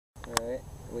Alright,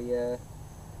 we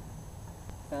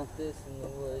found this in the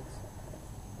woods.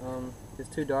 It's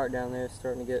too dark down there. It's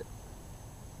starting to get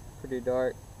pretty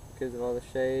dark because of all the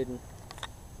shade, and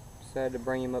decided to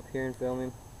bring him up here and film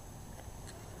him.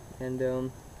 And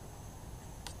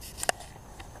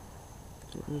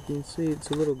you can see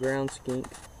it's a little ground skink.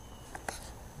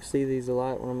 I see these a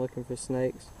lot when I'm looking for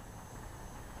snakes.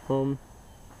 They're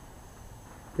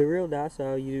real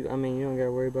docile. You don't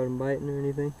gotta worry about them biting or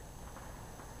anything.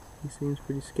 He seems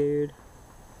pretty scared,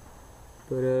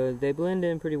 but they blend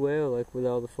in pretty well, like with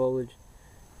all the foliage,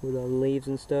 with all the leaves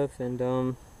and stuff. And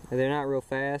they're not real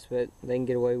fast, but they can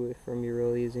get away from you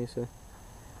real easy. So,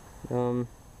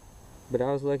 but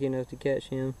I was lucky enough to catch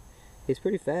him. He's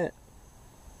pretty fat.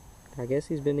 I guess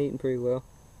he's been eating pretty well.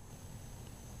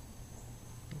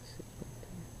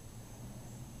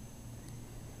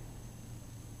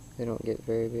 They don't get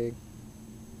very big.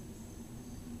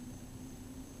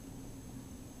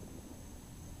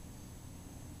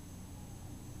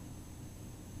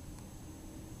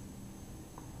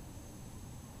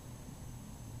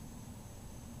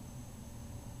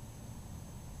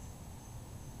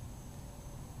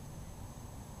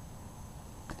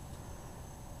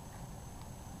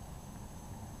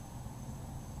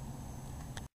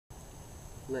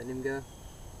 Letting him go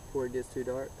before it gets too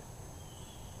dark,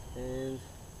 and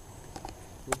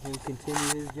let him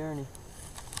continue his journey.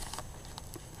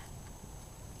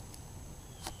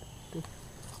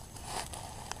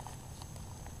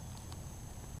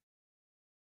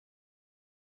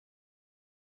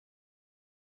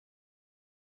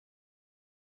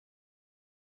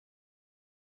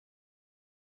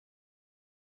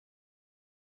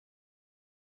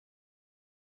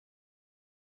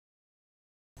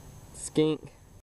 Skink.